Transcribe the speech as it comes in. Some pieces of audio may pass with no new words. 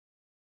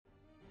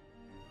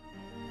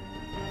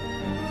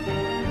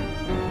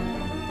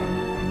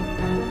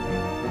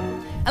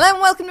Hello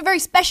and welcome to a very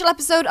special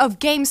episode of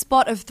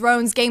GameSpot of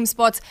Thrones,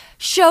 GameSpot's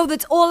show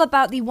that's all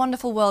about the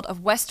wonderful world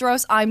of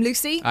Westeros. I'm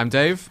Lucy. I'm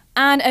Dave.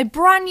 And a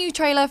brand new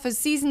trailer for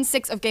Season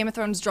 6 of Game of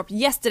Thrones dropped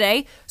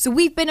yesterday, so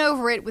we've been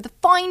over it with a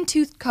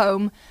fine-toothed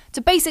comb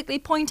to basically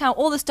point out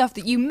all the stuff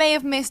that you may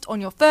have missed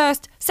on your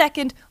first,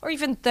 second, or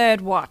even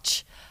third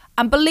watch.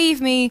 And believe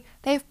me,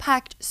 they've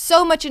packed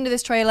so much into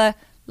this trailer.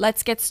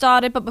 Let's get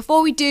started, but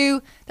before we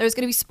do, there's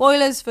going to be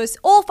spoilers for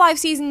all 5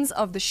 seasons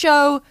of the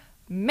show,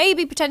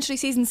 maybe potentially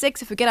Season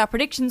 6 if we get our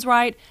predictions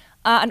right,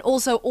 and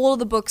also all of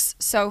the books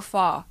so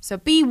far. So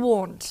be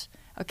warned,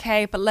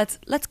 okay? But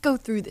let's go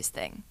through this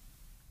thing.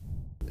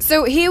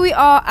 So here we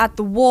are at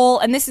the Wall,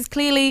 and this is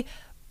clearly,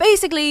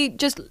 basically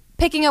just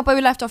picking up where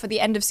we left off at the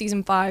end of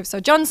Season 5.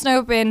 So Jon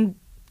Snow been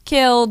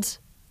killed,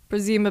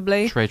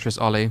 presumably. Traitorous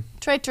Ollie.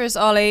 Traitorous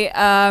Ollie.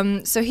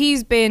 So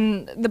he's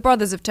been, the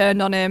brothers have turned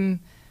on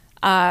him.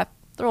 They're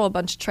all a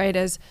bunch of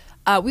traitors.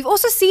 We've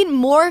also seen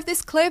more of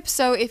this clip,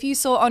 so if you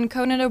saw on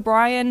Conan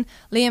O'Brien,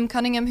 Liam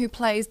Cunningham, who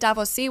plays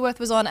Davos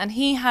Seaworth, was on, and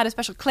he had a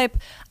special clip,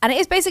 and it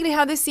is basically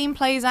how this scene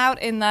plays out,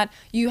 in that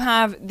you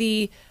have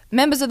the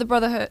members of the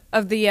Brotherhood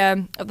of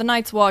the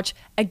Night's Watch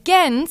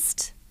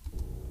against,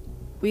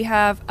 we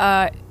have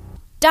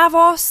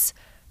Davos,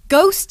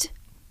 Ghost,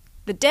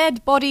 the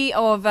dead body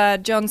of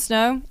Jon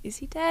Snow. Is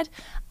he dead?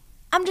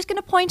 I'm just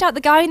going to point out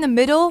the guy in the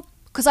middle,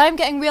 because I'm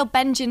getting real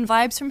Benjen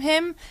vibes from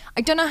him.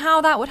 I don't know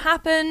how that would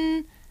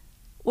happen.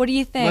 What do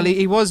you think? Well,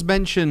 he was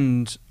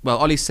mentioned. Well,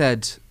 Ollie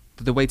said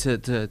that the way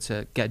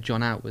to get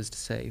Jon out was to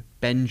say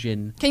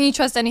Benjen. Can you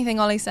trust anything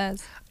Ollie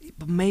says?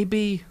 But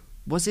maybe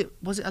was it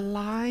a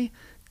lie?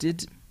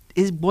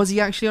 Was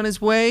he actually on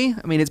his way?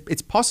 I mean,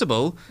 it's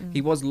possible.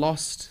 He was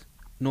lost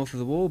north of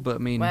the Wall, but I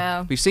mean,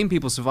 we've seen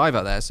people survive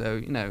out there, so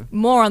you know.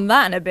 More on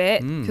that in a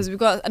bit, because we've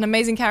got an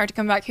amazing character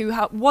come back who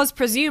was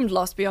presumed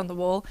lost beyond the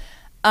Wall.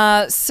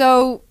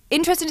 So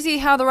interesting to see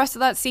how the rest of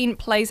that scene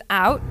plays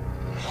out.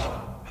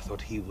 I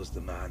thought he was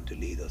the man to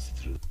lead us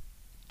through.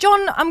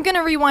 Jon, I'm going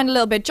to rewind a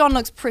little bit. Jon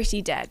looks pretty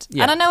dead.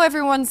 Yeah. And I know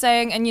everyone's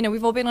saying, and you know,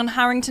 we've all been on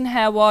Harrington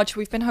Hair Watch.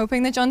 We've been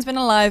hoping that Jon's been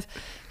alive.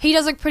 He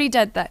does look pretty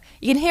dead there.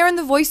 You can hear in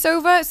the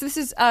voiceover, so this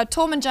is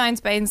Tormund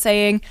Giantsbane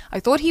saying, I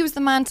thought he was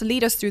the man to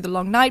lead us through the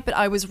long night, but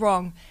I was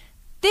wrong.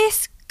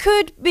 This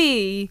could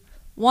be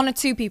one or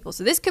two people.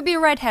 So this could be a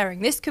red herring.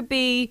 This could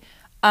be...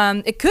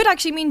 it could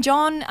actually mean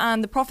Jon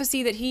and the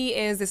prophecy that he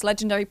is this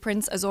legendary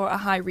Prince Azor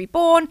Ahai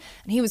reborn,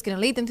 and he was going to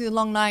lead them through the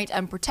long night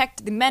and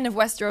protect the men of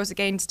Westeros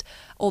against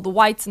all the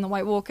Whites and the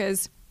White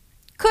Walkers.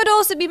 Could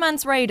also be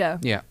Mance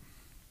Rayder,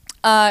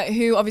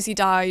 who obviously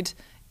died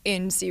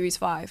in Series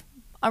 5,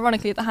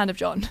 ironically at the hand of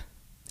Jon.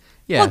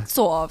 Yeah. Well,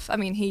 sort of. I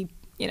mean, he,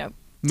 you know,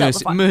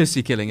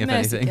 mercy killing, if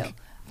anything.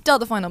 Dealt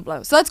the final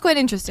blow. So that's quite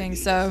interesting.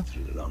 So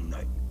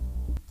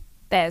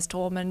there's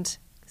Tormund,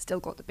 still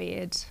got the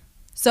beard.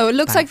 So it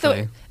looks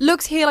Thankfully.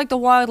 looks here like the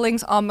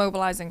wildlings are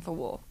mobilizing for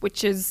war,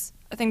 which is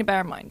a thing to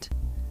bear in mind.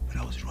 But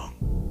I was wrong.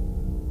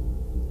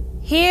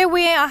 Here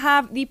we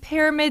have the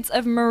pyramids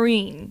of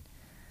Marine.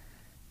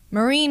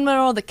 Marine, where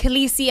all the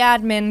Khaleesi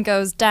admin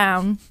goes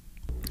down.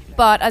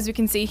 But as we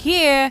can see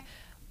here,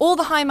 all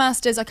the High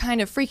Masters are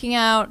kind of freaking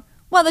out.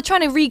 Well, they're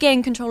trying to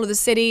regain control of the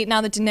city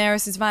now that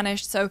Daenerys has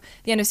vanished. So at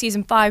the end of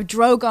Season 5,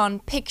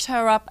 Drogon picked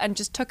her up and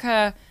just took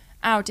her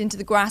out into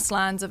the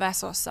grasslands of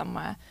Essos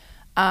somewhere.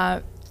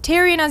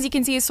 Tyrion, as you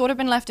can see, has sort of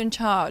been left in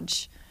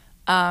charge.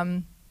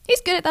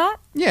 He's good at that.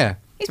 Yeah.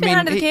 He's been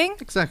hand of the king.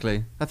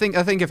 Exactly. I think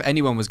if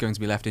anyone was going to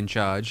be left in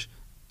charge,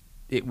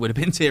 it would have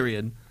been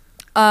Tyrion.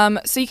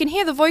 So you can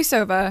hear the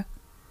voiceover.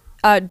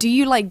 Do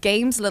you like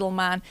games, little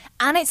man?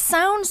 And it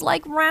sounds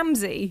like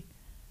Ramsay.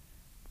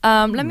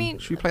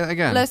 Should we play that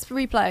again? Let's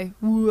replay.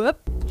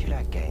 Whoop. Do you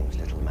like games,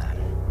 little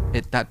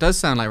man? That does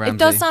sound like Ramsay. It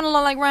does sound a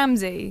lot like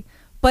Ramsay.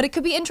 But it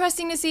could be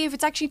interesting to see if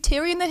it's actually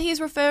Tyrion that he's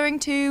referring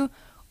to,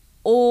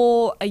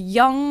 or a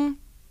young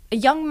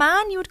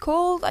man, you would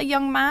call a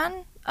young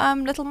man,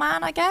 little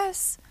man, I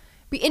guess.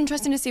 Be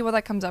interesting to see what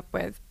that comes up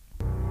with.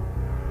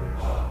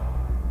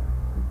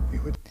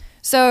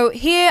 So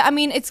here, I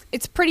mean,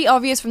 it's pretty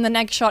obvious from the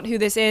next shot who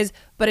this is,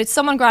 but it's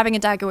someone grabbing a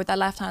dagger with their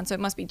left hand, so it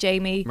must be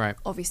Jaime, right?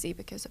 Obviously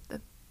because of the.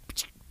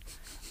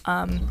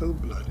 Spill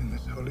blood in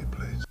this holy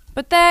place.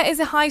 But there is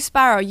a High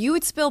Sparrow. You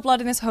would spill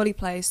blood in this holy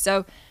place.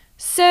 So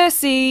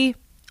Cersei.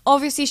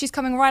 Obviously, she's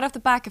coming right off the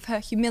back of her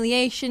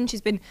humiliation.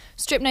 She's been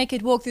stripped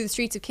naked, walked through the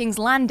streets of King's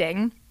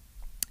Landing.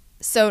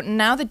 So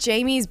now that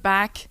Jaime's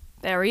back,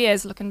 there he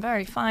is, looking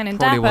very fine and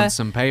Probably dapper. wants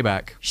some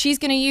payback. She's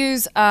going to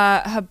use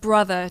her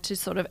brother to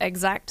sort of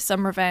exact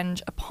some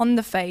revenge upon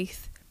the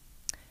Faith,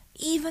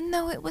 even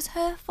though it was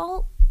her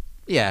fault.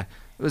 Yeah,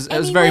 it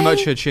was very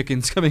much her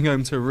chickens coming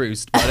home to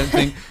roost. But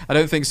I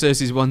don't think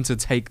Cersei's one to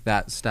take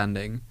that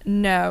standing.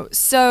 No.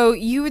 So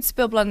you would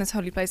spill blood in this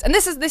holy place, and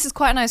this is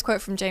quite a nice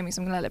quote from Jaime.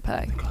 So I'm gonna let it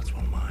play. The gods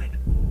won't mind.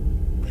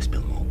 They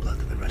spill more blood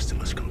than the rest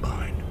of us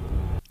combined.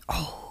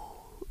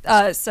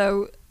 Oh.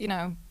 So you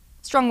know,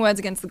 strong words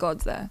against the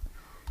gods there.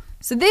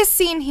 So this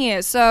scene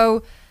here.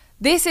 So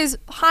this is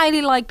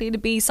highly likely to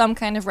be some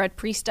kind of Red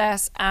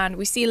Priestess, and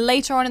we see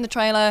later on in the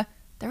trailer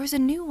there is a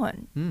new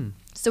one.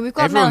 So we've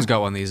got everyone's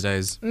got one these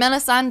days.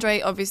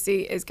 Melisandre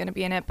obviously is going to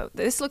be in it, but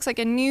this looks like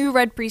a new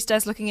Red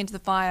Priestess looking into the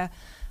fire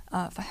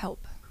for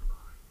help.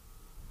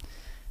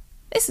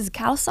 This is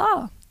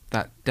Khalasar.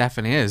 That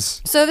definitely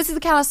is. So this is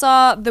the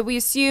Khalasar that we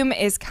assume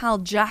is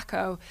Khal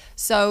Jacko.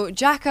 So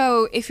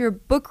Jacko, if you're a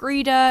book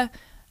reader,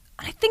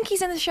 I think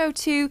he's in the show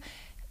too.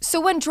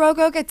 So when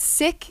Drogo gets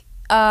sick,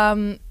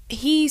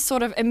 he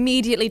sort of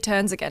immediately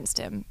turns against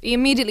him. He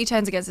immediately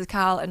turns against his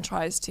Khal and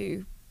tries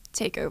to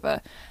take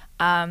over.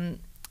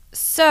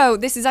 So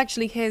this is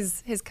actually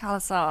his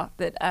Khalasar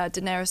that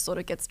Daenerys sort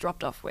of gets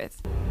dropped off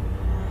with.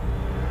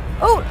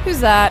 Oh, who's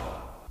that?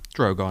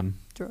 Drogon.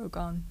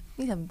 Drogon.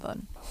 He's having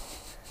fun.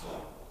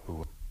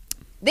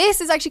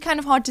 This is actually kind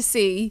of hard to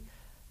see.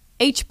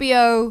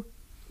 HBO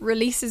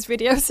releases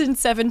videos in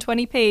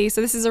 720p, so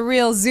this is a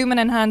real zoom and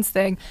enhance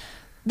thing.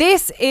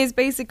 This is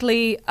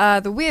basically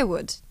the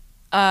weirwood.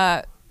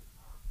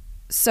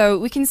 So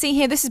we can see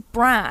here, this is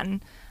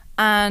Bran.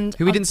 And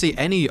who we didn't see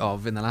any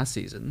of in the last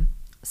season.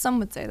 Some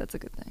would say that's a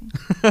good thing.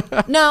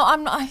 No,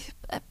 I'm not.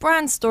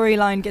 Bran's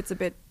storyline gets a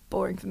bit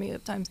boring for me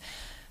at times.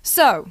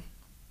 So,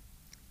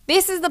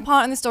 this is the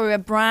part in the story where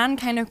Bran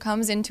kind of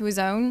comes into his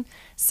own.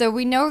 So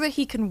we know that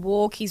he can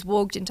walk. He's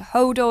walked into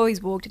Hodor.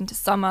 He's walked into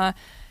Summer.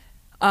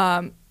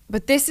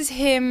 But this is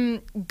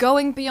him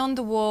going beyond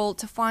the wall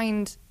to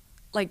find,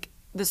 like,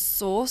 the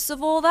source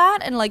of all that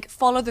and, like,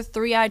 follow the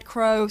three-eyed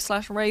crow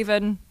 /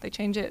 raven. They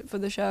change it for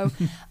the show.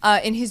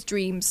 In his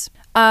dreams.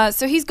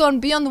 So he's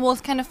gone beyond the wall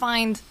to kind of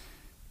find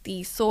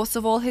the source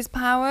of all his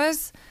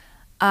powers.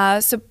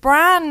 So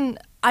Bran,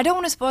 I don't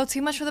want to spoil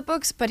too much for the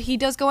books, but he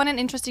does go on an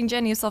interesting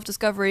journey of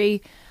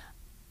self-discovery,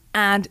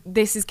 and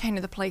this is kind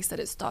of the place that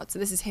it starts. So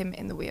this is him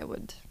in the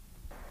weirwood.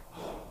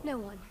 No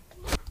one.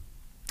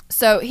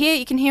 So here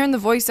you can hear in the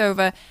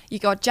voiceover, you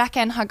got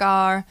Jaqen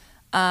H'ghar,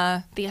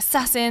 the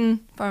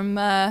assassin from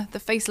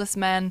the Faceless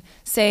Men,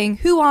 saying,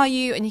 "Who are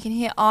you?" And you can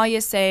hear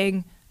Arya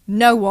saying,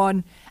 "No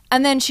one."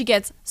 And then she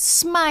gets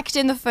smacked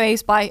in the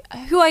face by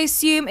who I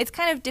assume, it's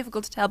kind of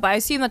difficult to tell, but I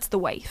assume that's the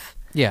waif.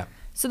 Yeah.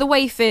 So the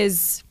waif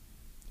is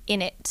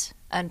in it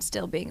and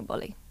still being a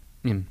bully.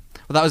 Well,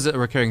 that was a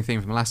recurring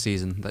theme from last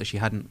season, that she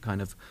hadn't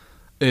kind of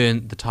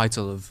earned the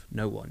title of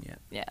no one yet.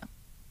 Yeah.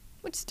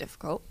 Which is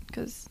difficult,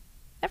 because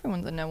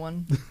everyone's a no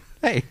one.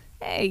 Hey.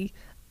 Hey.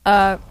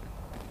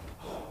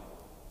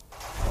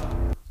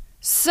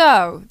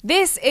 So,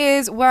 this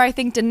is where I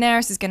think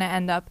Daenerys is going to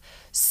end up.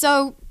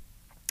 So,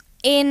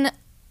 in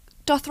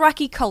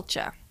Dothraki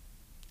culture,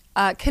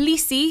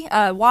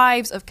 Khaleesi,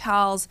 wives of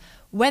Khals,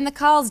 when the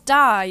Khals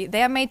die,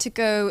 they are made to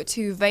go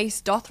to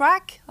Vaes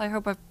Dothrak. I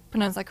hope I've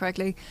pronounced that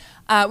correctly.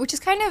 Which is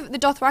kind of the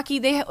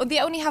Dothraki. They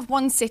only have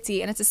one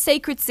city, and it's a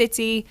sacred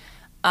city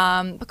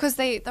because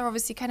they're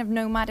obviously kind of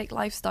nomadic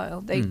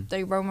lifestyle.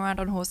 They roam around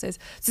on horses.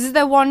 So this is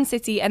their one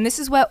city, and this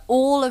is where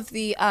all of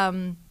the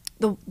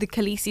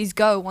Khaleesi's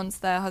go once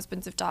their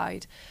husbands have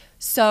died.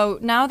 So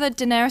now that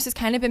Daenerys has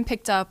kind of been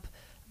picked up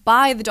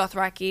by the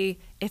Dothraki,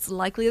 it's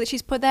likely that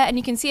she's put there, and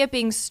you can see her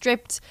being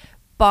stripped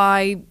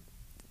by,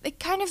 they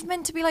kind of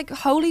meant to be like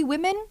holy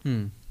women.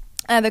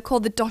 They're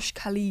called the Dosh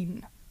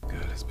Khaleen.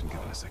 Girl has been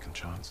given a second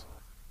chance.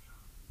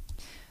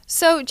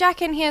 So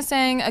Jack in here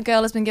saying a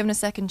girl has been given a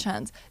second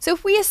chance. So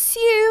if we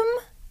assume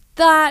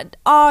that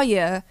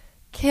Arya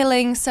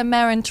killing Sir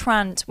Meryn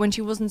Trant when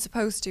she wasn't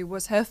supposed to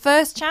was her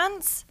first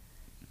chance,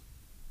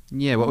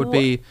 yeah, what would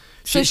be?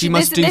 She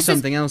must do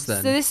something else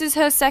then. So this is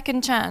her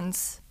second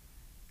chance.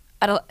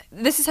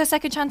 This is her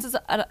second chance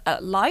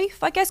at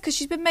life, I guess, because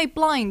she's been made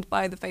blind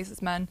by the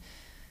Faceless Men.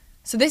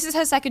 So this is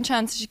her second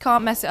chance. She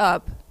can't mess it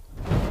up.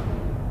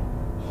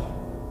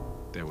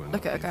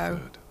 Look at her go.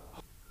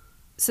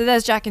 So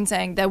there's Jaqen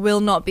saying there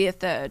will not be a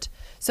third.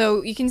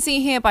 So you can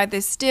see here by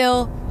this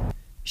still,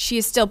 she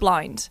is still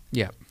blind.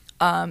 Yeah.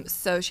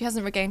 So she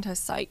hasn't regained her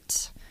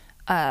sight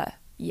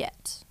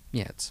yet.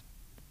 Yet.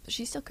 But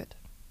she still could.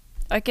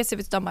 I guess if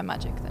it's done by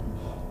magic, then.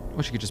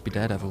 Or she could just be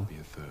Daredevil.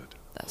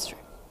 That's true.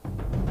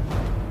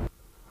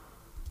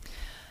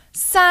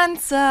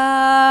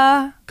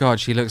 Sansa. God,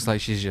 she looks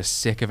like she's just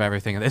sick of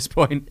everything at this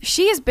point.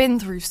 She has been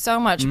through so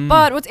much.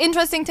 But what's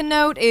interesting to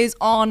note is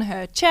on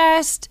her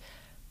chest,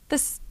 the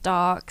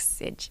Stark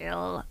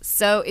sigil.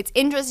 So it's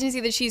interesting to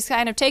see that she's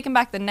kind of taken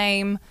back the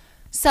name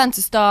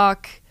Sansa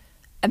Stark.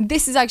 And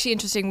this is actually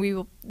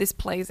interesting. This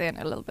plays in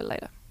a little bit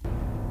later.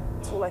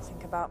 That's all I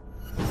think about.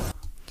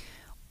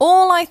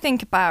 All I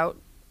think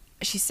about,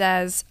 she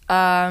says,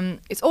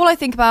 it's all I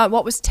think about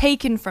what was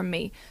taken from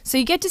me. So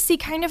you get to see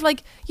kind of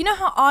like, you know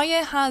how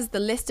Arya has the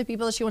list of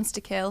people that she wants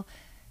to kill?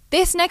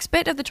 This next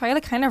bit of the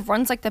trailer kind of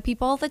runs like the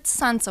people that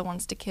Sansa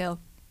wants to kill.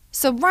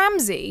 So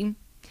Ramsay,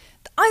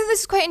 I think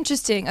this is quite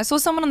interesting. I saw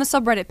someone on the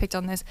subreddit picked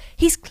on this.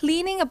 He's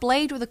cleaning a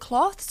blade with a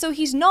cloth, so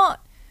he's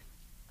not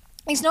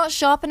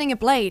sharpening a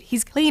blade,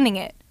 he's cleaning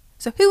it.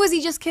 So who has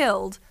he just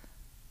killed?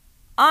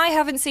 I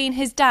haven't seen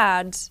his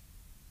dad,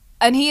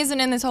 and he isn't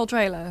in this whole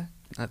trailer.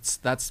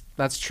 That's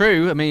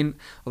true. I mean,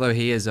 although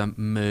he is a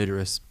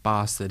murderous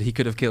bastard, he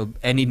could have killed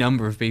any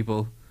number of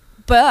people.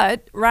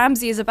 But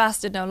Ramsay is a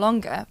bastard no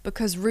longer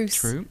because Roose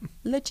True.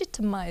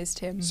 legitimized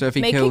him. So if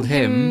he making killed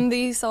him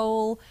the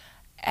sole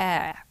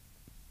heir.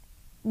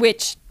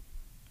 Which,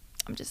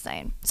 I'm just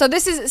saying. So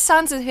this is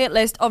Sansa's hit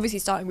list, obviously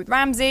starting with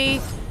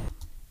Ramsay.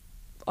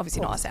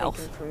 Obviously not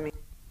herself.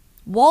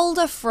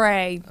 Walder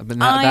Frey. I mean,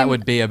 that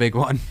would be a big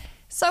one.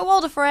 So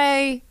Walder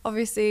Frey,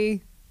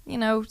 obviously, you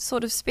know,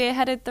 sort of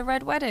spearheaded the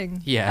Red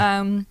Wedding.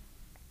 Yeah.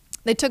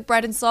 They took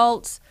bread and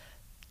salt.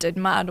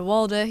 Didn't matter to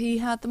Walder. He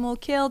had them all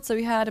killed. So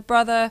he had a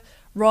brother,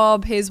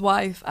 Rob, his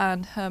wife,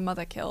 and her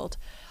mother killed.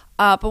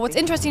 But what's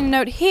interesting to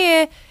note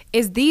here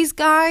is these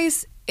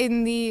guys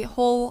in the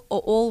hall are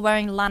all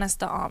wearing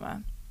Lannister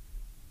armor.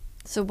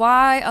 So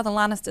why are the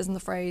Lannisters and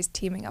the Freys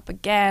teaming up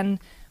again?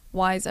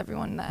 Why is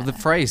everyone there? Well, the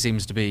Frey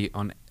seems to be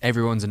on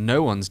everyone's and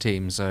no one's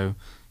team, so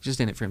he's just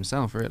in it for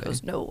himself, really.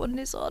 Because no one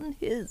is on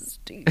his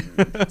team.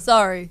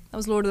 Sorry, that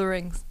was Lord of the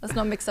Rings. Let's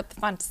not mix up the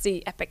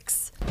fantasy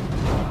epics.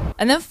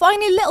 And then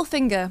finally,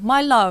 Littlefinger.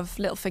 My love,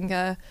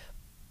 Littlefinger.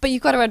 But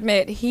you've got to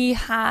admit, he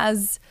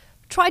has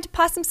tried to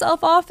pass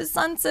himself off as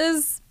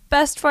Sansa's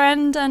best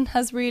friend and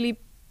has really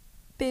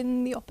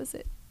been the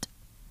opposite.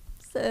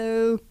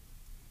 So,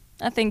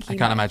 I think I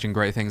can't imagine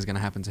great things are going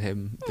to happen to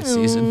him this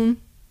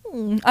season.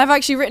 I've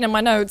actually written in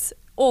my notes,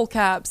 all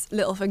caps,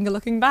 Littlefinger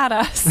looking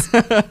badass.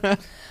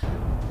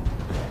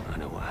 I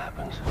know what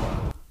happens.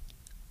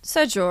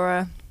 Ser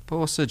Jorah.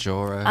 Poor Ser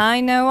Jorah. I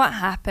know what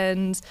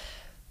happened.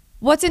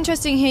 What's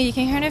interesting here, you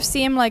can kind of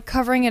see him like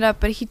covering it up,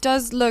 but he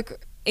does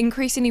look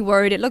increasingly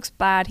worried. It looks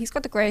bad. He's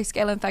got the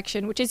grayscale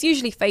infection, which is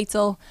usually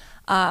fatal,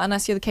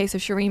 unless you're the case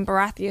of Shireen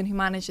Baratheon, who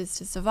manages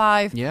to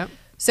survive. Yeah.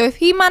 So if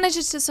he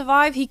manages to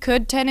survive, he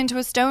could turn into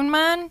a stone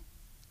man.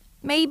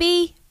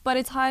 Maybe, but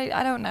it's high.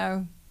 I don't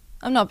know.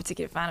 I'm not a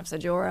particular fan of Ser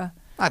Jorah.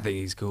 I think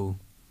he's cool.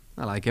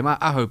 I like him.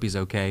 I hope he's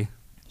okay.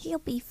 He'll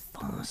be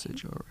fine. Poor Ser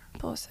Jorah.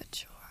 Poor Ser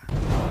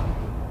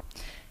Jorah.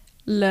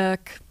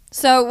 Look.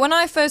 So when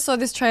I first saw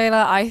this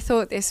trailer, I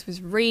thought this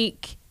was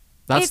Reek.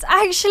 It's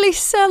actually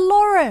Sir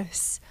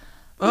Loras.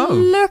 Oh.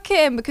 Look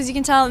at him, because you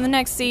can tell in the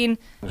next scene,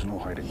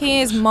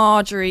 here's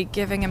Marjorie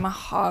giving him a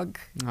hug.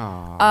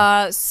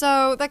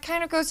 So that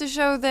kind of goes to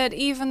show that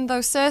even though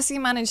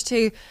Cersei managed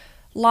to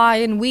lie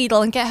and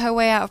wheedle and get her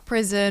way out of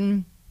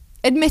prison,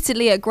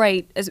 admittedly at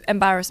great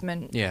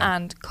embarrassment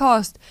and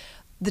cost,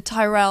 the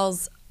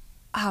Tyrells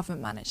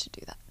haven't managed to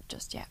do that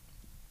just yet.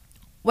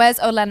 Where's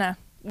Olenna?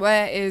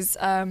 Where's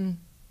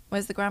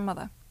the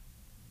grandmother?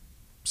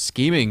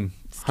 Scheming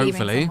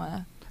hopefully.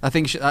 Somewhere. I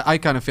think I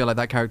kind of feel like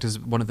that character's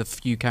one of the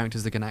few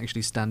characters that can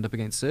actually stand up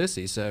against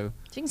Cersei. So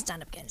she can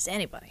stand up against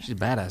anybody. She's a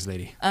badass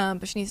lady.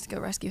 But she needs to go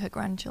rescue her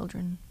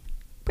grandchildren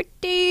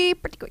pretty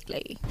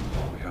quickly.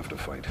 We have to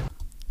fight.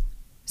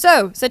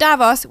 So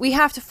Davos, we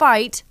have to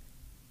fight.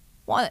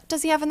 What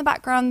does he have in the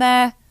background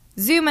there?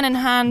 Zoom in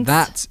hand.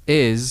 That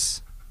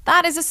is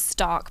a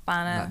Stark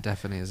banner. That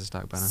definitely is a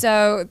Stark banner.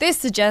 So this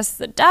suggests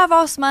that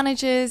Davos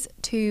manages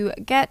to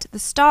get the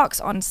Starks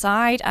on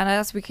side, and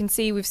as we can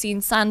see, we've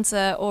seen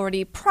Sansa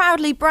already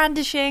proudly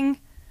brandishing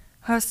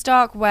her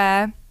Stark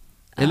wear.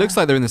 It looks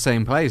like they're in the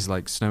same place,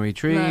 like snowy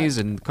trees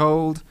and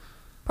cold.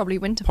 Probably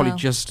Winterfell. Probably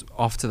just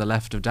off to the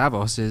left of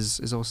Davos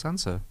is all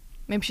Sansa.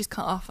 Maybe she's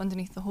cut off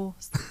underneath the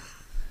horse.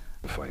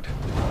 Fight.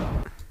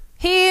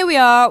 Here we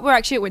are. We're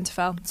actually at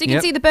Winterfell. So you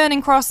can see the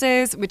burning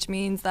crosses, which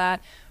means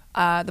that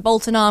the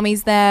Bolton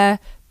army's there,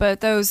 but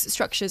those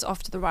structures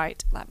off to the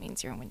right, that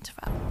means you're in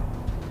Winterfell.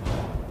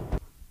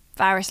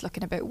 Varys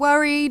looking a bit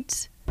worried.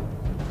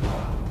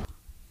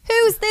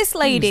 Who's this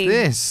lady? Who's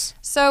this?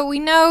 So we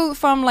know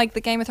from like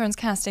the Game of Thrones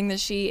casting that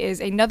she is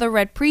another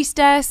Red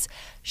Priestess.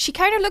 She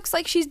kind of looks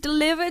like she's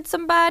delivered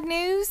some bad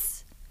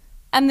news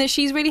and that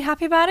she's really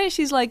happy about it.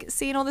 She's like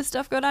seeing all this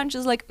stuff go down.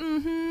 She's like,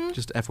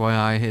 Just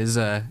FYI,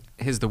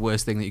 here's the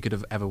worst thing that you could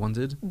have ever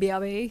wanted.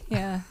 BRB,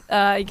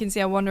 yeah. You can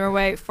see I wander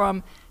away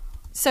from...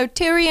 So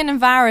Tyrion and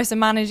Varys are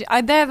managing...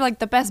 They're like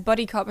the best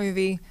buddy cop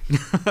movie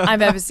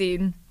I've ever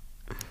seen.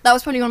 That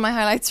was probably one of my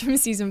highlights from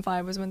season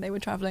 5 was when they were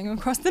traveling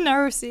across the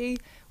Narrow Sea,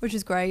 which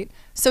is great.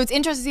 So it's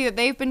interesting to see that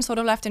they've been sort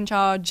of left in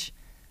charge,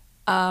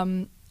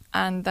 and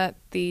that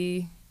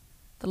the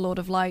Lord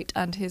of Light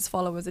and his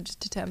followers are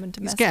just determined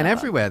to mess He's getting that up.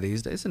 everywhere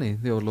these days, isn't he?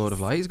 The old Lord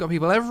of Light. He's got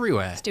people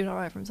everywhere. He's doing all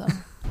right for himself.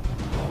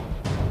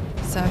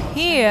 So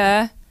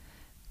here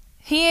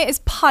is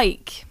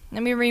Pike.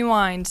 Let me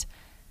rewind.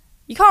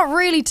 You can't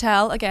really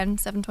tell. Again,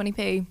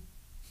 720p.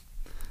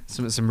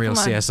 Some real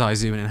CSI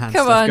zooming in hands.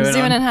 Come stuff on, going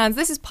zooming in hands.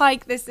 This is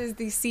Pike. This is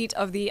the seat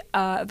of the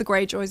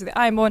Greyjoys of the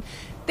Ironborn.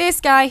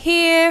 This guy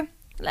here.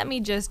 Let me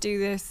just do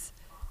this.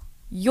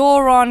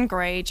 Euron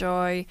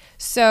Greyjoy.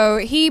 So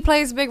he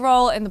plays a big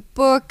role in the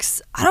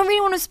books. I don't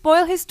really want to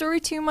spoil his story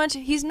too much.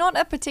 He's not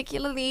a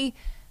particularly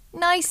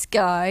nice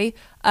guy.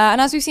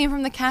 And as we've seen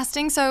from the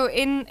casting, so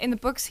in the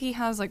books he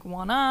has like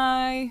one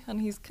eye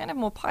and he's kind of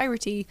more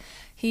piratey.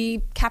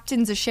 He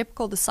captains a ship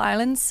called the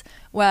Silence,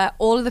 where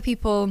all of the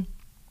people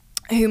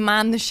who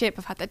man the ship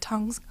have had their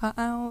tongues cut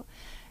out.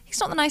 He's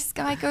not the nicest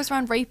guy. Goes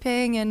around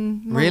raping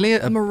and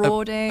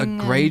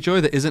marauding. A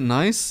Greyjoy that isn't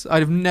nice?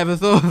 I'd have never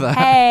thought of that.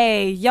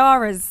 Hey,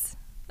 Yara's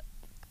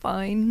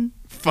fine.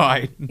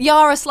 Fine.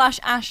 Yara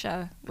 /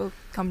 Asher. We'll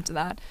come to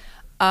that.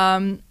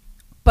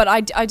 But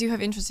I do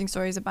have interesting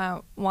stories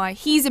about why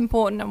he's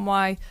important and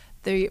why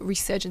the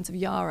resurgence of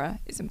Yara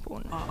is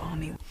important.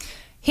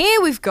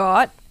 Here we've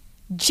got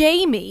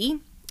Jaime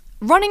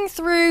running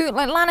through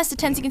like Lannister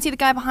tents. You can see the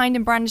guy behind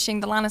him brandishing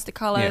the Lannister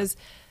colours.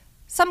 Yeah.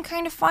 Some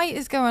kind of fight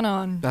is going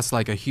on. That's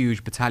like a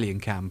huge battalion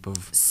camp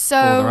of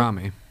all their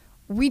army.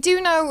 We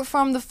do know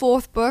from the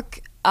 4th book,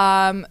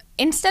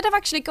 instead of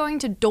actually going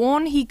to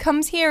Dorne, he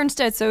comes here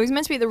instead. So he's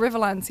meant to be at the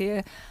Riverlands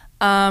here,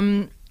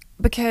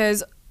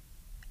 because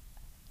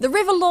the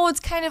River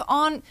Lords kind of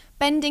aren't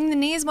bending the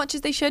knee as much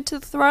as they should to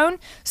the throne.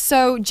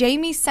 So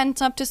Jaime's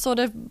sent up to sort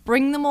of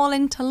bring them all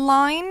into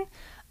line.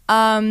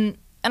 And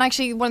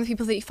actually, one of the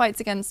people that he fights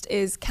against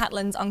is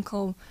Catelyn's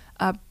uncle,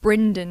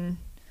 Brynden.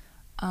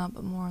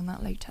 But more on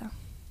that later.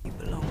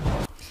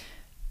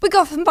 We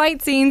got some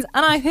fight scenes,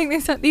 and I think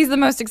these are the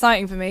most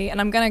exciting for me,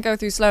 and I'm going to go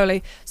through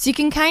slowly. So you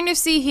can kind of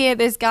see here,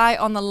 this guy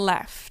on the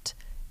left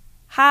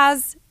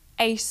has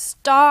a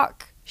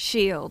Stark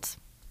shield.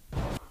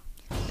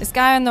 This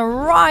guy on the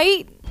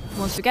right,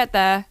 once we get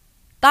there,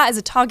 that is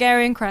a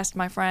Targaryen crest,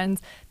 my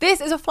friends.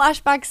 This is a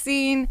flashback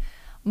scene,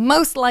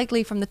 most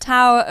likely from the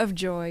Tower of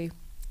Joy.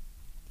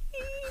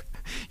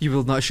 You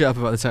will not shut up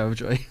about the Tower of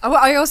Joy.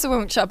 I also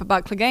won't shut up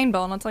about Clegane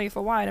Bowl, and I'll tell you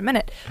for why in a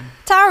minute.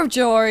 Tower of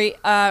Joy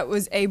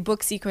was a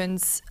book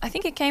sequence. I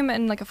think it came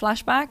in like a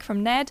flashback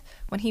from Ned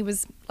when he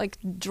was like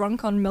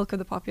drunk on Milk of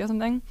the Poppy or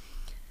something.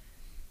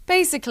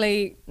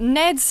 Basically,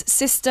 Ned's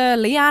sister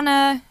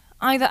Lyanna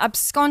either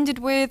absconded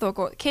with or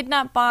got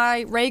kidnapped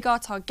by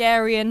Rhaegar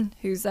Targaryen,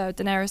 who's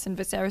Daenerys and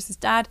Viserys'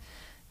 dad,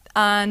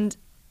 and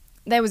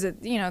there was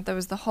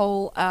the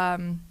whole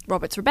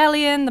Robert's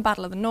Rebellion, the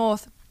Battle of the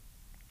North.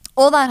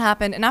 All that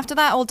happened, and after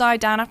that all died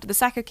down, after the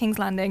sack of King's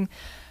Landing,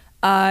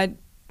 Ned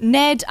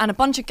and a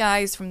bunch of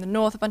guys from the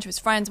north, a bunch of his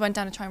friends, went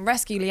down to try and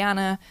rescue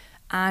Lyanna,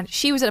 and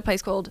she was at a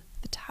place called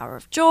the Tower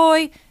of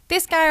Joy.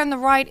 This guy on the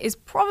right is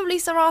probably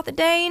Sir Arthur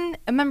Dayne,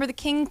 a member of the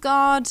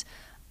Kingsguard,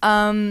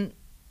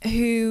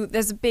 who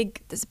there's a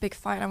big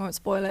fight, I won't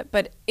spoil it,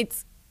 but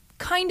it's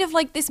kind of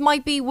like this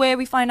might be where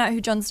we find out who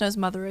Jon Snow's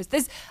mother is.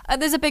 There's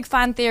a big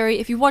fan theory.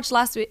 If you watched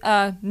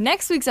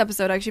next week's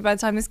episode, actually, by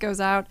the time this goes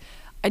out,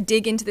 I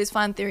dig into this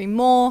fan theory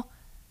more.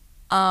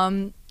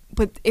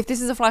 But if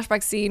this is a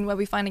flashback scene where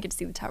we finally get to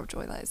see the Tower of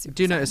Joy, that is super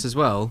exciting. Notice as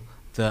well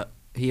that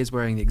he is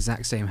wearing the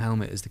exact same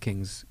helmet as the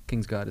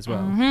Kingsguard as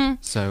well. Mm-hmm.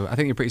 So I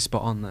think you're pretty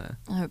spot on there.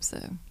 I hope so.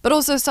 But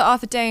also Sir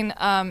Arthur Dayne,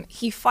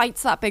 he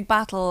fights that big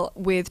battle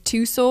with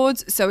 2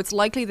 swords, so it's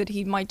likely that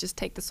he might just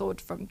take the sword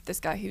from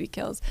this guy who he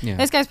kills. Yeah.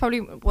 This guy's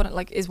probably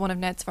is one of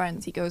Ned's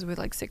friends. He goes with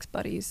like 6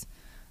 buddies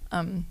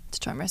to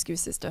try and rescue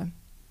his sister.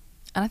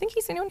 And I think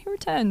he's the only one who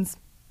returns.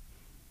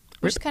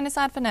 Which is kind of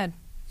sad for Ned.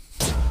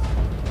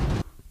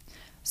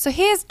 So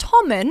here's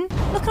Tommen,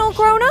 looking all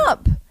grown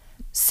up.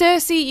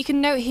 Cersei, you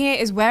can note here,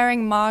 is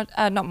wearing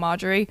Myrcella's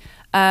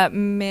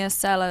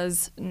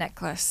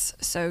necklace.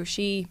 So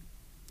she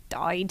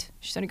died.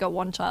 She's only got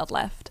 1 child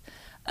left.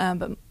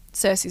 But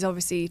Cersei's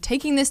obviously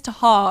taking this to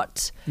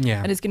heart,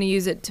 and is going to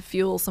use it to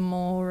fuel some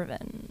more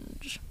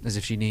revenge. As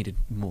if she needed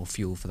more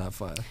fuel for that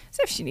fire. As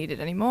if she needed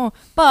any more.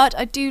 But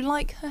I do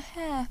like her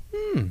hair.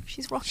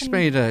 She's rocking.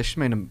 She's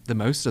made the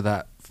most of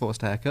that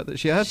forced haircut that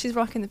she had. She's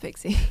rocking the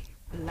pixie.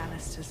 The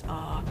Lannisters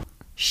are.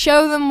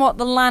 Show them what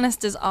the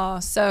Lannisters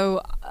are.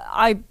 So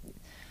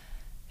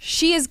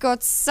she has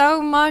got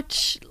so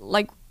much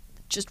like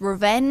just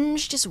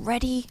revenge, just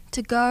ready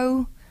to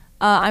go.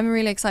 I'm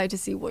really excited to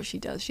see what she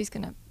does. She's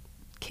gonna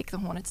kick the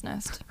hornet's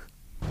nest.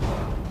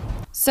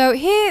 So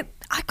here,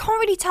 I can't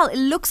really tell. It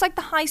looks like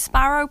the High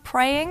Sparrow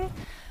praying,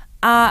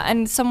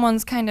 and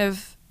someone's kind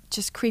of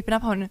just creeping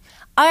up on him.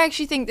 I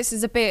actually think this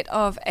is a bit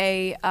of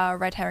a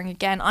red herring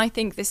again. I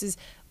think this is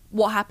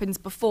what happens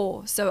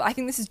before. So I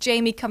think this is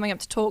Jaime coming up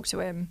to talk to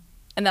him,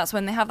 and that's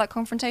when they have that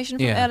confrontation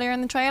from earlier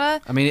in the trailer.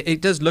 I mean,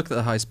 it does look that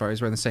the High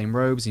Sparrow's wearing the same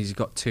robes, and he's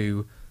got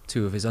two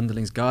of his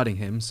underlings guarding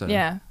him. So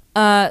yeah.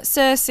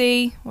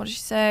 Cersei, what is she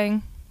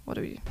saying? What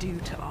do we do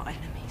to our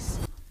enemies?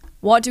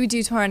 What do we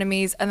do to our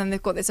enemies? And then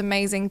they've got this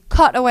amazing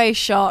cutaway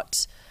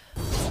shot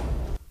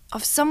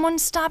of someone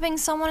stabbing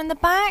someone in the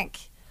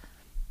back.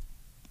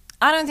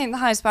 I don't think the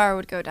High Sparrow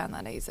would go down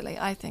that easily.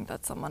 I think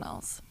that's someone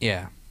else.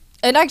 Yeah.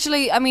 And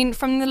actually, I mean,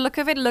 from the look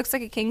of it, it looks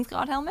like a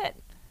Kingsguard helmet.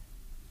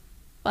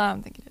 But I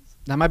don't think it is.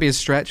 That might be a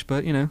stretch,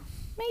 but, you know.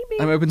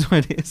 Maybe. I'm open to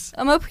ideas.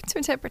 I'm open to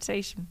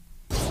interpretation.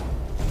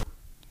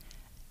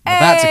 Now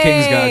that's a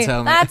Kingsguard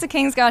helmet. That's a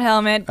Kingsguard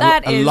helmet.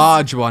 That is a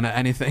large one at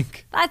anything.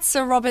 That's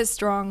Sir Robert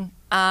Strong.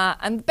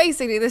 And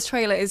basically, this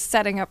trailer is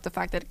setting up the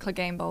fact that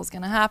Clegane Bowl is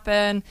going to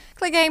happen.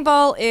 Clegane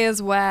Bowl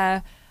is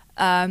where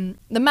the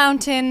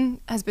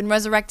Mountain has been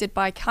resurrected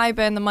by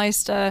Qyburn the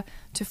Meister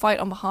to fight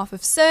on behalf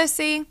of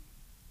Cersei.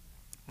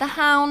 The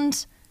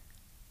Hound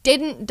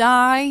didn't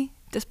die,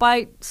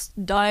 despite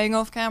dying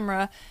off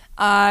camera.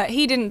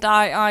 He didn't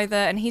die either,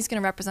 and he's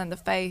going to represent the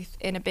Faith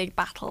in a big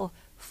battle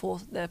for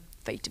the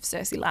fate of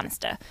Cersei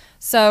Lannister.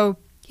 So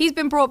he's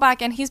been brought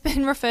back, and he's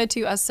been referred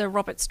to as Sir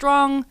Robert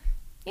Strong.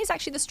 He's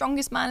actually the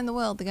strongest man in the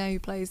world, the guy who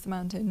plays the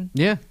mountain.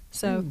 Yeah.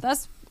 So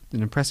that's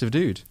an impressive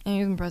dude.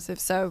 He's impressive.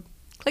 So,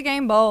 click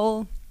aim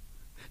ball. Do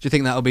you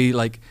think that'll be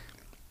like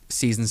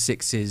season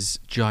 6's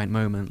giant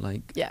moment?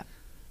 Like, yeah.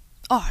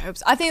 Oh, I hope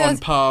so. I think on that's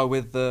par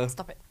with the.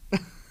 Stop it.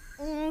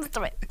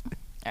 Stop it.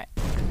 All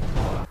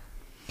right.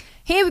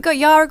 Here we've got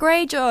Yara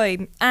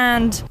Greyjoy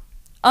and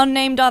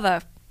unnamed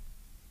other.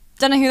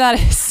 Don't know who that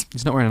is.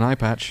 He's not wearing an eye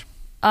patch.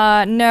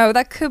 No,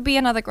 that could be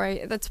another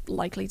Grey. That's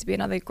likely to be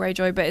another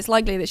Greyjoy, but it's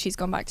likely that she's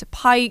gone back to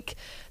Pike.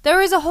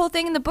 There is a whole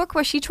thing in the book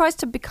where she tries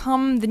to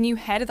become the new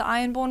head of the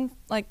Ironborn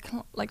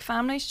like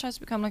family. She tries to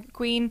become like a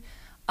queen,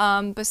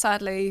 but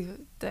sadly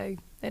they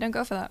don't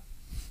go for that.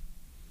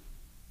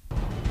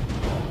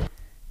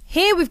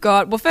 Here we've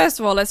got, well, first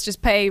of all, let's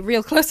just pay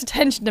real close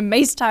attention to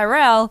Mace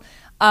Tyrell,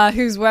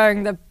 who's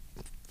wearing the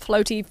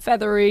floaty,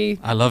 feathery.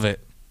 I love it.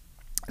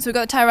 So we've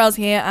got Tyrells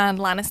here and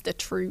Lannister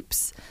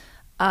troops.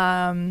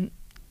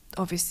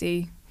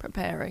 Obviously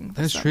preparing.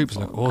 Those troops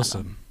look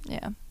awesome.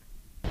 Yeah.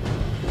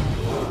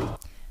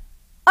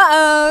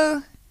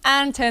 Uh-oh!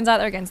 And turns out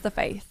they're against the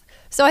faith.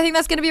 So I think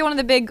that's going to be one of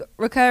the big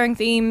recurring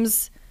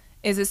themes,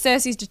 is that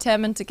Cersei's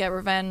determined to get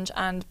revenge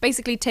and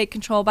basically take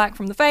control back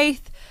from the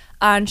faith,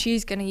 and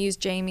she's going to use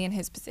Jaime in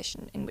his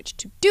position in which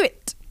to do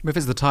it. If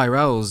it's the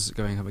Tyrells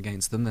going up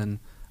against them, then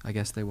I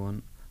guess they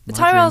want the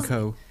Marjorie Tyrells. and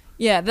co.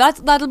 Yeah,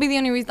 that'll be the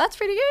only reason. That's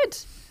pretty good.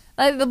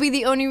 That'll be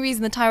the only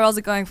reason the Tyrells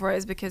are going for it,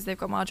 is because they've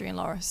got Marjorie and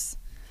Loras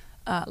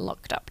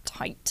locked up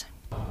tight.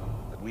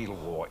 The real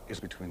war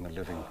is between the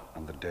living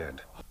and the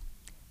dead.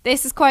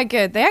 This is quite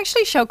good. They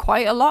actually show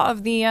quite a lot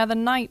of the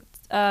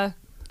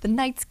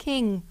Night's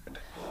King.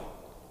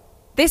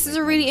 This is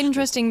a really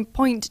interesting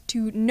point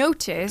to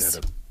notice,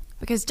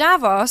 because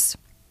Davos,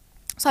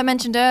 so I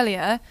mentioned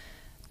earlier,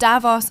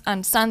 Davos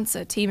and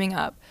Sansa teaming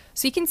up.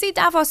 So you can see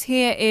Davos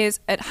here is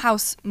at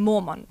House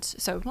Mormont,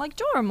 so like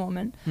Jorah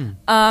Mormont.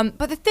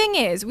 But the thing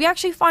is, we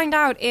actually find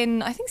out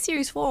in, I think,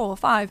 series 4 or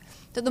 5,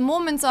 that the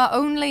Mormonts are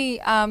only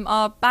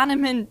are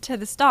bannermen to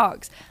the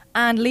Starks.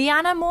 And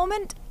Lyanna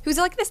Mormont, who's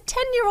like this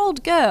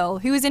 10-year-old girl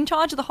who is in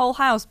charge of the whole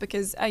house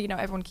because,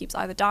 everyone keeps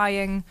either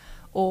dying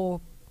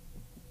or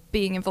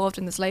being involved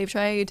in the slave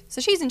trade.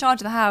 So she's in charge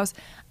of the house.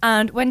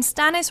 And when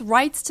Stannis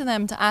writes to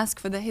them to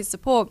ask for his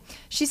support,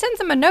 she sends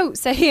them a note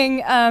saying,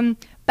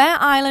 Bear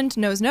Island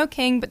knows no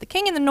king but the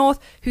king in the north,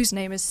 whose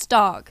name is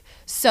Stark.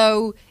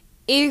 So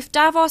if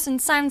Davos and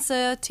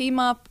Sansa team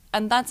up,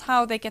 and that's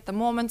how they get the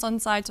Mormonts on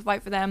side to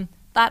fight for them,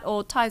 that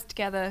all ties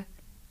together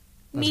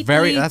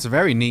neatly. That's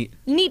very neat.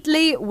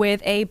 Neatly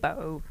with a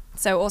bow.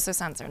 So also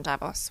Sansa and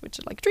Davos, which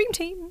are like dream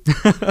team.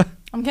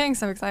 I'm getting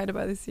so excited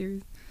about this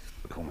series.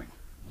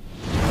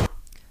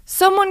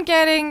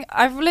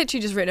 I've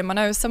literally just written in my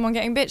nose, someone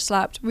getting bitch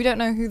slapped. We don't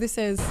know who this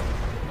is.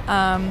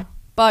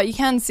 But you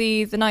can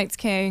see the Night's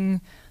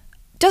King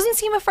doesn't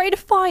seem afraid of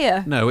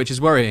fire. No, which is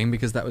worrying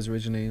because that was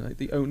originally like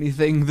the only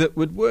thing that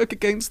would work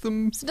against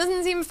them. So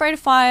doesn't seem afraid of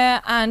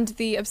fire, and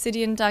the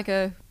obsidian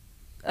dagger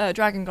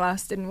dragon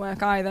glass didn't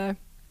work either.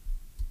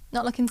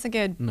 Not looking so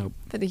good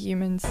for the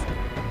humans.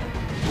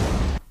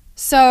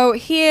 So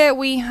here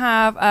we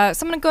have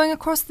someone going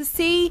across the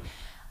sea.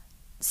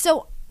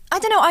 So I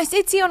don't know, I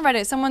did see on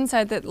Reddit someone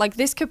said that like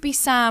this could be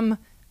Sam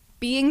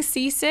being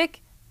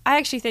seasick. I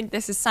actually think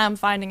this is Sam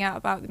finding out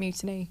about the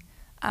mutiny,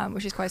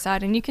 which is quite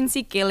sad. And you can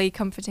see Gilly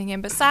comforting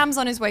him. But Sam's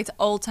on his way to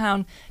Old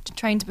Town to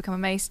train to become a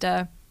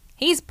maester.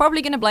 He's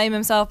probably going to blame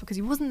himself because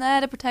he wasn't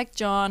there to protect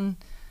Jon.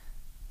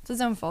 It's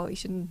his own fault. He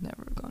should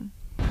never have gone.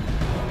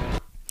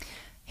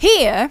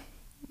 Here,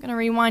 I'm going to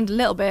rewind a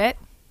little bit.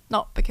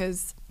 Not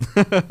because...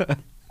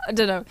 I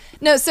don't know.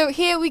 No, so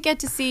here we get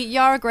to see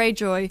Yara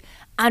Greyjoy,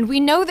 and we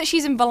know that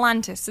she's in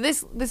Volantis. So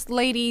this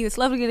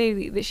lovely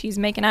lady that she's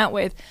making out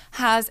with,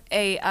 has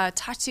a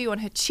tattoo on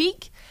her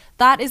cheek.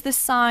 That is the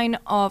sign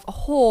of a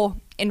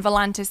whore in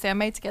Volantis. They are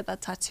made to get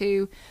that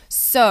tattoo.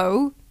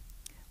 So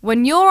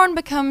when Euron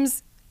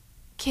becomes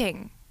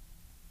king,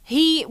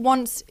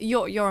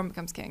 Euron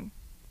becomes king.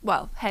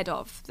 Well, head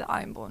of the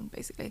Ironborn,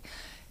 basically.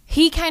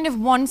 He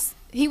wants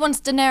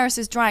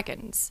Daenerys'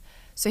 dragons.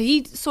 So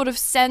he sort of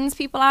sends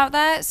people out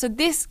there. So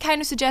this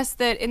kind of suggests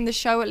that in the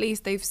show, at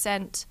least, they've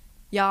sent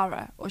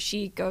Yara, or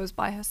she goes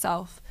by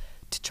herself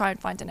to try and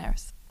find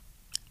Daenerys.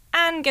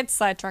 And gets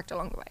sidetracked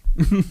along the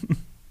way.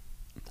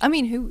 I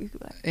mean, who?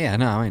 Yeah,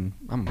 no, I mean,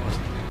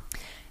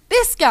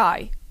 This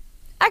guy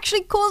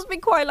actually caused me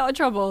quite a lot of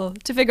trouble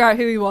to figure out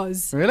who he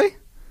was. Really?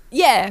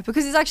 Yeah,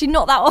 because it's actually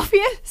not that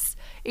obvious.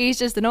 He's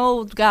just an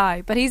old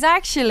guy. But he's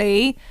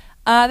actually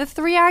the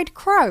three-eyed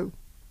crow.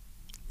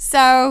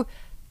 So...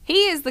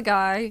 he is the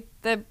guy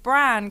that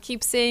Bran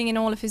keeps seeing in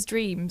all of his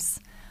dreams.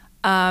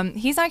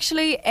 He's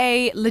actually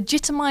a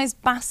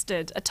legitimized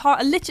bastard, a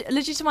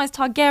legitimized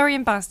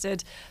Targaryen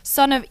bastard,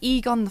 son of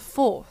Aegon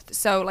IV.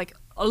 So, like,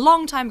 a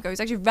long time ago. He's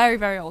actually very,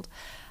 very old.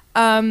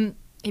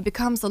 He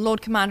becomes the Lord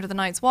Commander of the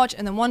Night's Watch,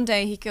 and then one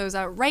day he goes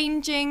out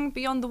ranging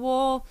beyond the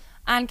wall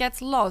and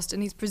gets lost,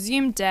 and he's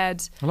presumed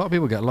dead. A lot of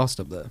people get lost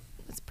up there.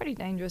 It's pretty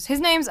dangerous.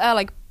 His name's,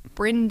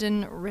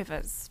 Brynden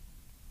Rivers,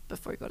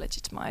 before he got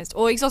legitimized.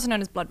 Or he's also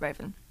known as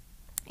Bloodraven.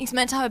 He's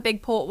meant to have a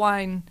big port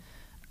wine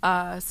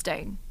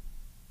stain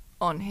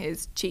on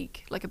his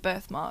cheek, like a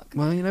birthmark.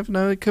 Well, you never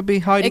know. It could be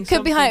hiding. It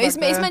could be hiding. It's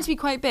there. meant to be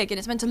quite big, and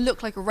it's meant to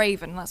look like a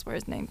raven. That's where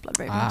his name, Blood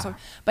Raven. Sorry.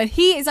 But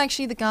he is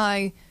actually the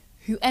guy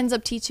who ends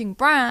up teaching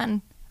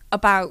Bran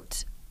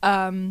about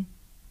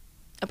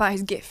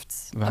his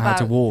gifts, about how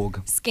to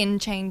warg, skin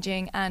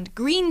changing, and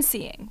green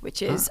seeing,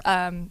 which is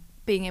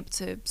being able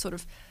to sort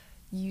of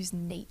use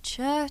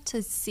nature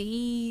to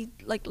see,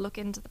 like, look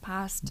into the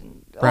past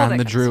and Bran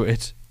the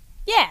druid.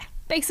 Yeah,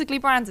 basically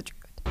Bran's a druid.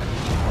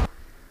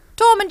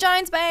 Tormund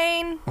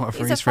Giantsbane. What a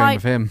freeze frame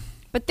of him.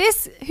 But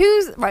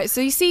right,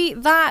 so you see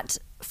that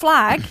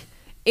flag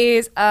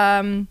is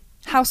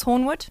House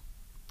Hornwood,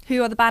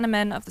 who are the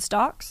bannermen of the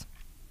Starks.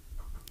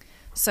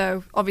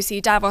 So obviously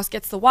Davos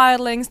gets the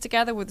wildlings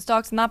together with the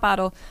Starks in that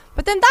battle.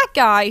 But then that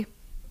guy...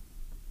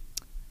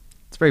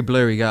 It's a very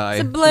blurry guy.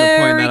 It's a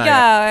blurry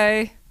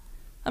guy.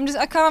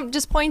 I can't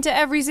just point to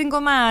every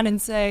single man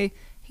and say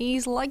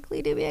he's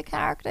likely to be a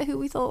character who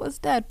we thought was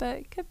dead, but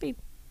it could be.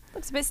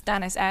 Looks a bit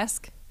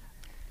Stannis-esque.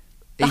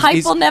 The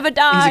hype will never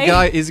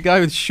die. He's a guy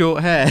with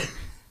short hair.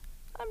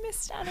 I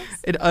miss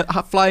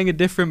Stannis. Flying a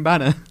different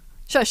banner.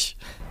 Shush.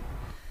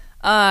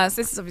 So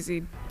this is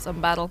obviously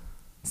some battle.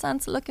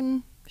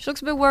 Sansa she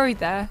looks a bit worried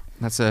there.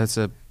 That's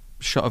a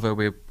shot of her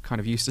we're kind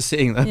of used to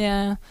seeing there.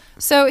 Yeah.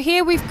 So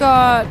here we've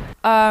got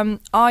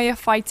Arya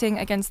fighting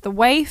against the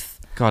Waif.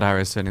 God,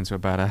 Arya's turned into a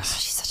badass. Oh,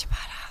 she's such a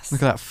badass.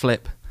 Look at that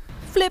flip.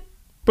 Flip.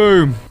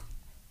 Boom.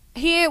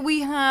 Here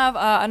we have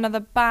another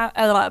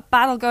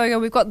battle going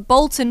on. We've got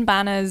Bolton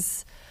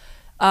banners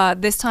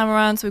this time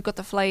around. So we've got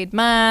the Flayed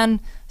Man.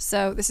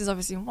 So this is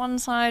obviously one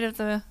side of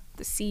the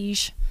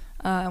siege.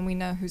 And we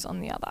know who's on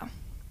the other.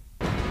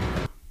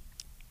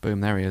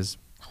 Boom, there he is.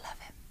 I love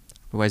him.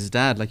 But where's his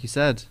dad, like you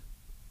said?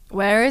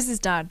 Where is his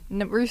dad?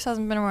 Roose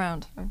hasn't been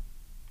around.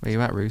 Where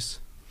you at, Roose?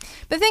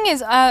 The thing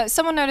is,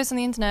 someone noticed on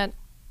the internet,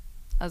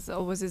 as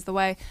always is the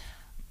way,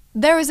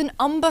 there is an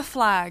Umber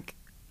flag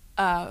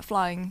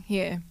flying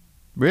here.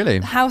 Really?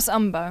 House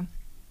Umber.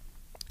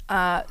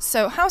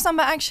 So House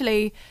Umber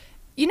actually,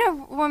 you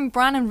know when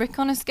Bran and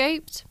Rickon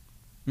escaped?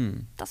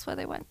 That's where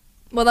they went.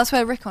 Well, that's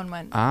where Rickon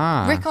went.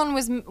 Ah. Rickon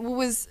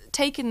was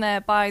taken there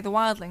by the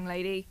wildling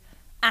lady,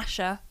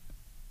 Asha.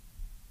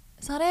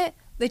 Is that it?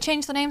 They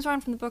changed the names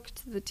around from the book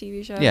to the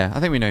TV show. Yeah,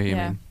 I think we know who you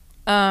mean.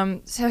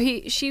 So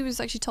she was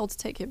actually told to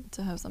take him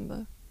to House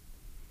Umber.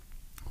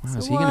 Wow,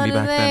 is he going to be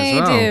back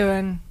then as well?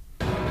 Doing?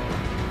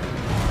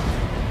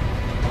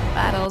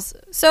 Battles.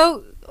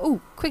 So,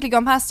 quickly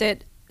gone past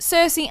it.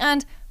 Cersei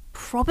and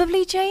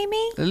probably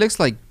Jaime? It looks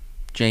like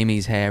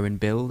Jaime's hair and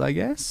build, I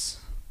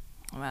guess.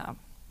 Wow.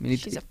 I mean,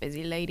 she's a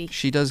busy lady.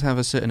 She does have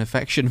a certain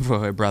affection for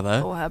her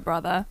brother. For her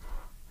brother.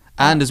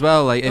 And as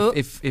well, like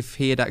if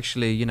he had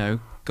actually, you know,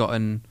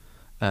 gotten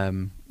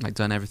done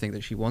everything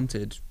that she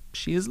wanted,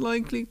 she is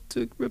likely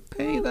to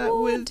repay that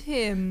with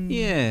him.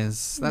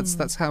 Yes,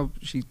 that's how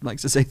she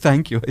likes to say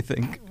thank you, I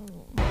think.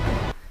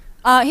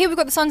 Here we've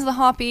got the Sons of the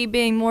Harpy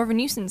being more of a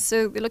nuisance,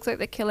 so it looks like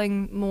they're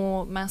killing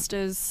more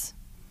masters,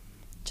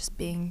 just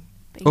being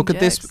Or could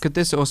jerks.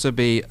 this also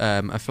be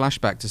a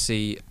flashback to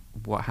see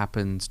what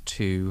happened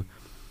to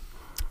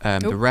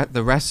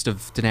the rest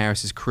of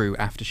Daenerys' crew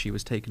after she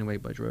was taken away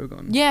by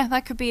Drogon? Yeah,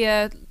 that could be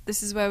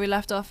this is where we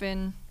left off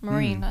in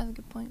Marine. That's a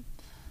good point.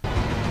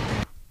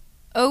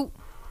 Oh,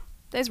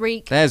 there's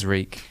Reek. There's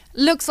Reek.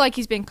 Looks like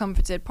he's being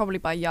comforted, probably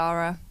by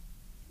Yara,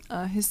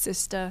 his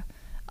sister.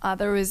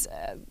 There is,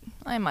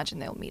 I imagine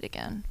they'll meet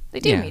again. They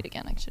do meet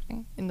again,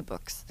 actually, in the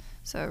books.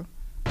 So,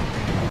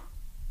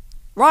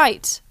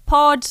 right,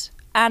 Pod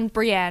and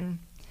Brienne.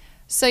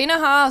 So you know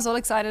how I was all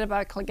excited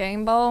about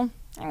Clegane Bowl?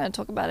 I'm going to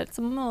talk about it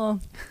some more.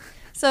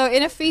 So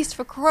in A Feast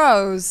for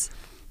Crows,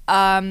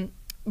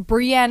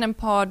 Brienne and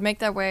Pod make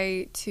their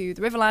way to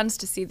the Riverlands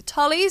to see the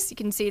Tullys. You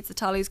can see it's the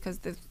Tullys because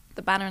there's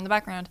the banner in the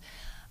background.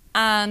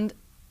 And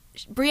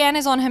Brienne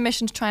is on her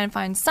mission to try and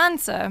find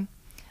Sansa.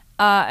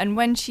 And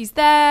when she's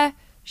there,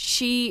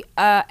 she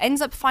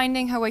ends up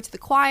finding her way to the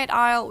Quiet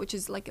Isle, which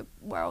is like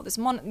where all this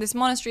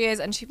monastery is.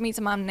 And she meets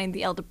a man named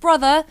the Elder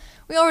Brother.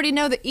 We already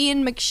know that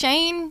Ian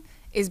McShane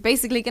is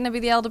basically going to be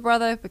the Elder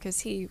Brother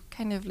because he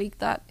kind of leaked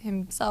that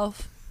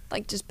himself,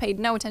 like just paid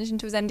no attention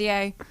to his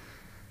NDA.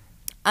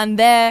 And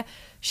there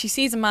she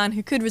sees a man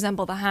who could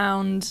resemble the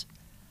Hound.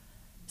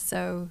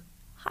 So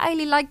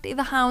highly likely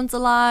the Hound's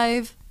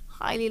alive,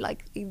 highly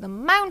likely the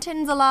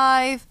Mountain's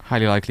alive.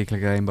 Highly likely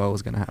Clegane Bowl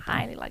is going to happen.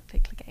 Highly likely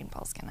Clegane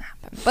Bowl's going to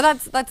happen.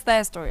 But that's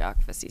their story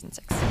arc for season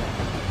 6.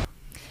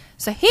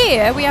 So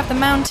here we have the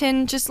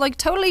Mountain just like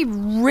totally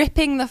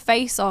ripping the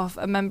face off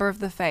a member of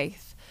the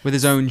Faith. With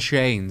his own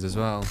chains as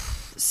well.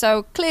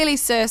 So clearly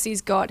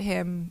Cersei's got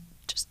him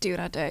just doing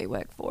her dirty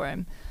work for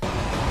him.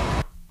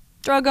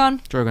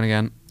 Drogon. Drogon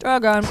again.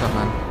 Drogon. What's up,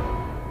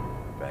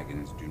 man?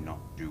 Dragons do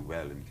not do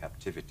well in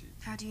captivity.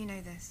 How do you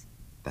know this?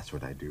 That's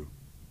what I do.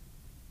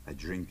 I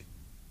drink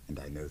and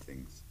I know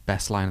things.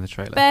 Best line of the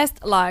trailer.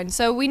 Best line.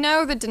 So we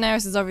know that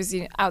Daenerys is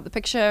obviously out of the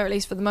picture, at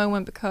least for the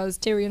moment, because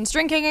Tyrion's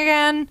drinking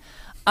again.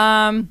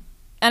 And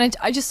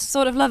I just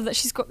sort of love that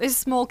she's got this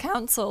small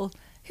council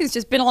who's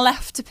just been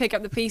left to pick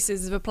up the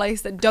pieces of a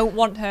place that don't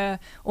want her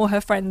or her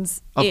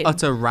friends Of in.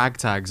 utter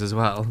ragtags as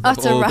well.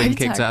 Utter They've all been ragtag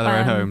kicked out of their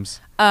own homes.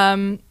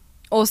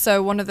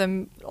 Also, one of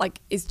them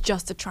is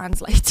just a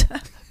translator.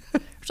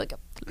 She's like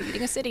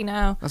leading a city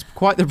now. That's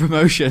quite the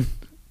promotion.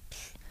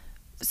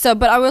 So,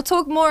 but I will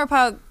talk more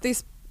about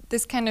this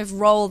kind of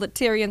role that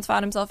Tyrion's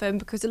found himself in,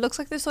 because it looks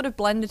like they've sort of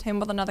blended him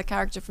with another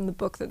character from the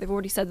book that they've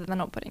already said that they're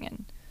not putting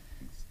in.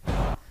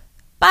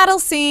 Battle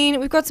scene.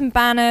 We've got some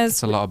banners.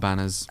 It's a lot of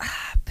banners.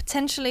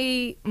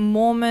 Potentially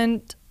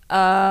Mormont,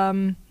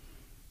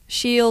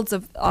 shields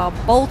of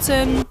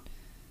Bolton.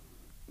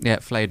 Yeah,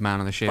 flayed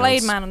man on the shield.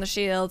 Flayed man on the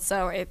shield.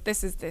 So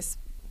this is this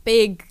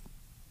big,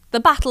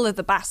 the Battle of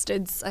the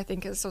Bastards, I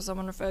think is so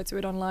someone referred to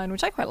it online,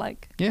 which I quite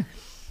like. Yeah.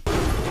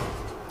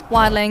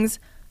 Wildlings.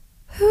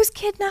 Who's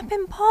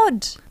kidnapping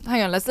Pod?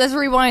 Hang on, let's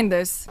rewind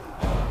this.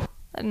 That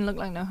didn't look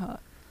like no heart.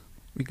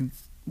 You can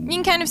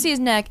kind of see his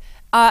neck.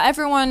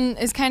 Everyone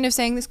is kind of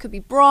saying this could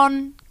be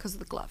Bronn because of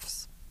the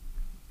gloves.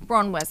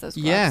 Bronn wears those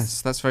gloves.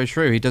 Yes, that's very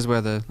true. He does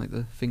wear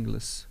the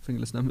fingerless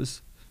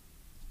numbers.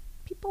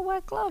 People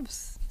wear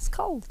gloves. It's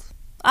cold.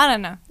 I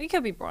don't know. It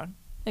could be Bronn.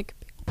 It could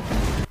be.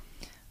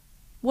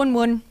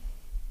 1-1.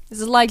 This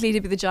is likely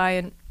to be the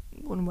giant.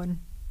 1-1.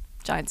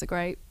 Giants are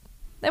great.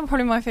 They were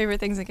probably my favourite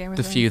things in Game of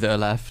Thrones. The few that are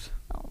left.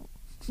 Oh.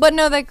 But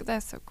no,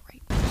 they're so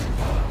great.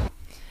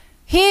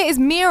 Here is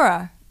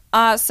Mira.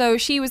 So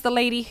she was the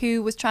lady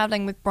who was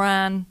travelling with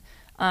Bran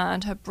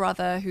and her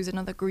brother, who's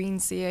another green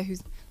seer,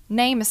 whose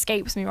name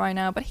escapes me right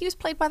now, but he was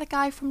played by the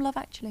guy from Love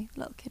Actually,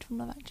 the little kid from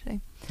Love Actually.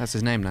 That's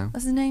his name now.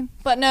 That's his name.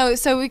 But no,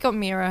 so we got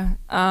Mira.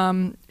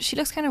 She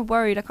looks kind of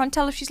worried. I can't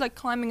tell if she's like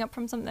climbing up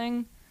from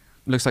something.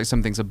 Looks like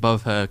something's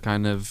above her,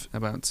 kind of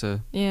about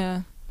to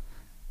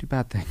do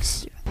bad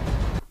things.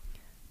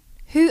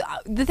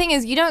 The thing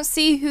is, you don't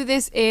see who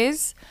this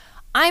is.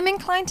 I'm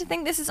inclined to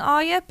think this is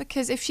Arya,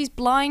 because if she's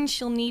blind,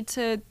 she'll need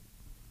to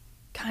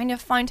kind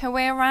of find her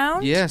way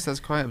around. Yes, that's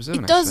quite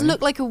observant. It does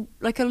look like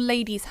a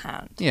lady's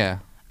hand. Yeah.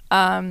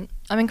 I'm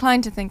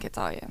inclined to think it's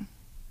Arya.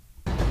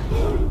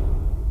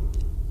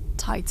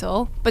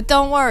 Title. But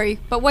don't worry.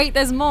 But wait,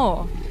 there's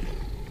more.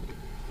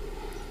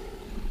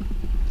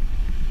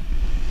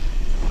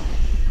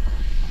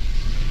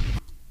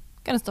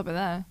 Gonna stop it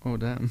there. Oh,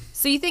 damn.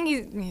 So you think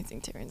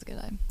Tyrion's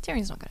gonna die?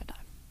 Tyrion's not gonna die.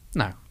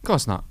 No, of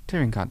course not.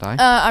 Tyrion can't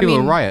die. People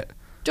will riot.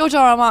 George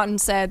R.R. Martin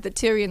said that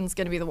Tyrion's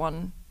gonna be the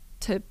one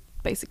to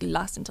basically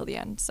last until the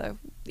end, so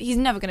he's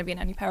never going to be in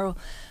any peril.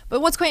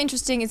 But what's quite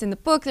interesting is in the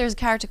book there's a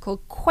character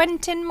called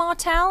Quentyn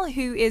Martell,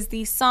 who is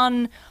the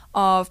son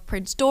of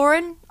Prince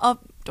Doran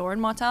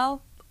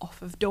Martell,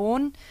 off of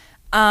Dorne,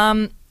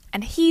 and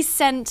he's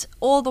sent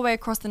all the way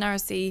across the Narrow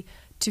Sea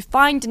to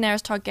find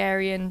Daenerys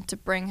Targaryen to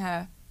bring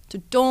her to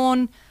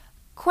Dorne.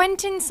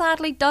 Quentyn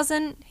sadly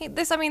doesn't.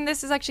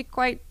 This is actually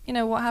quite,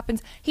 what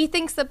happens. He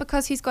thinks that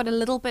because he's got a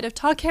little bit of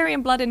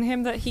Targaryen blood in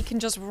him that he can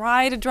just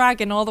ride a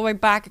dragon all the way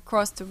back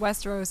across to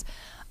Westeros.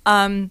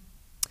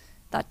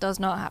 That does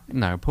not happen.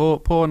 No,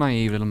 poor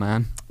naive little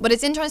man. But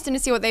it's interesting to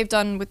see what they've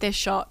done with this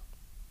shot.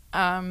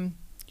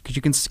 Because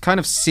you can kind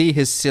of see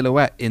his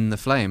silhouette in the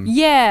flame.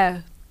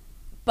 Yeah,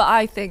 but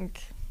I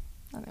think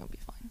it'll be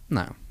fine.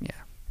 No, yeah.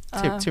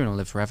 Tyrion will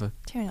live forever.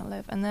 Tyrion will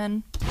live, and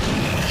then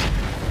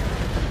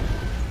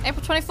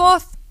April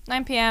 24th,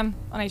 9 p.m.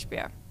 on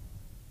HBO.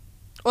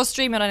 Or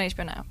stream it on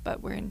HBO now,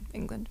 but we're in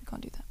England. We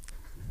can't do that.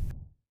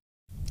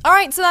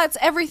 Alright, so that's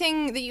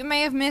everything that you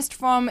may have missed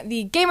from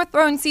the Game of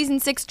Thrones Season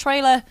 6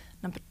 trailer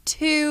number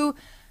 2.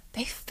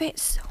 They fit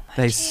so much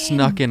They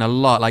snuck in a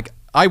lot. Like,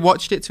 I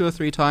watched it 2 or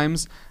 3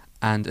 times,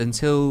 and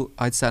until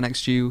I'd sat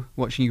next to you,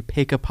 watching you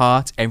pick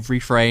apart every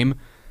frame,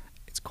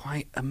 it's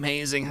quite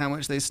amazing how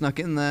much they snuck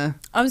in there.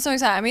 I'm so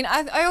excited.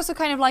 I also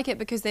kind of like it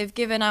because they've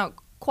given out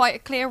quite a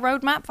clear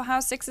roadmap for how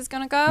 6 is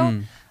going to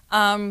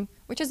go,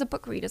 which as a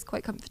book reader is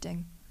quite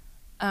comforting,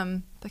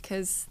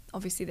 because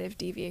obviously they've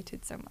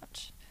deviated so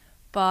much.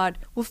 But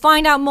we'll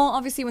find out more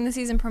obviously when the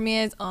season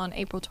premieres on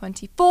April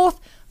 24th.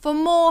 For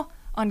more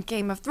on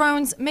Game of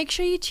Thrones, make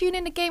sure you tune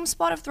in to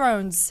GameSpot of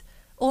Thrones.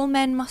 All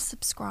men must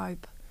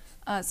subscribe.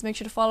 So make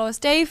sure to follow us.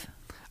 Dave?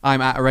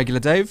 I'm at Irregular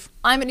Dave.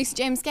 I'm at Lucy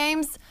James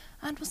Games,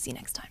 and we'll see you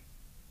next time.